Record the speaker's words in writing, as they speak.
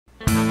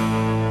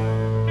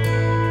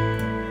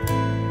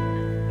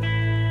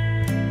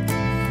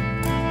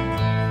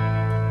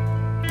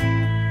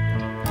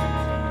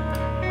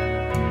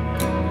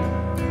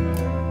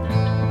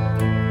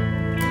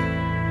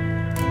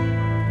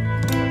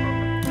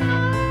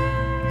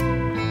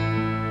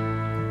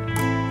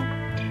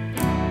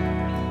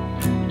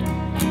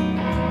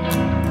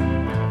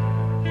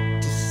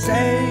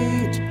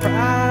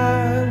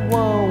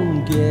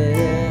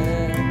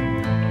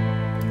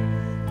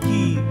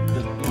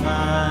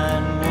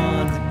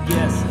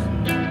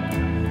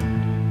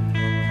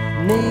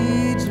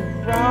needs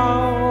are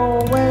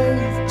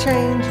always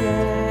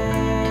changing.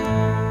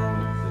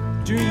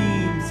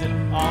 Dreams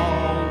are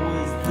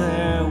always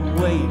there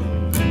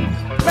waiting.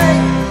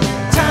 Make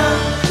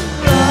time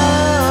to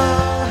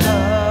love.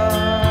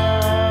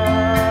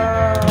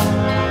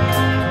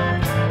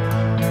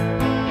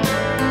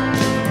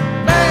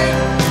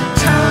 Make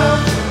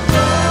time to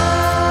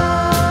love.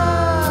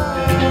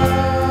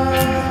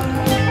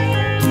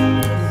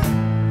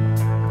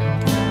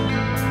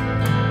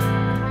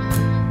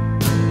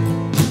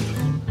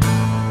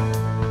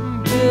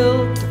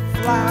 Built to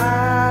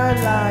fly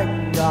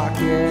like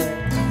rockets.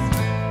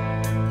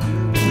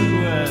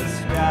 Bluer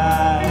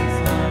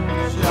skies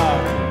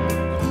uncharted.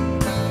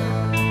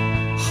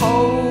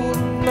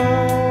 Holding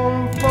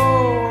on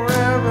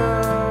forever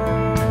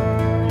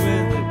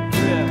With a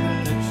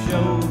grip that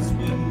shows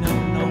we know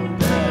no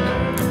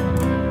better.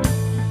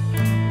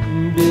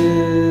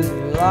 busy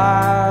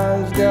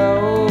lives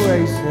go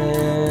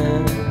racing.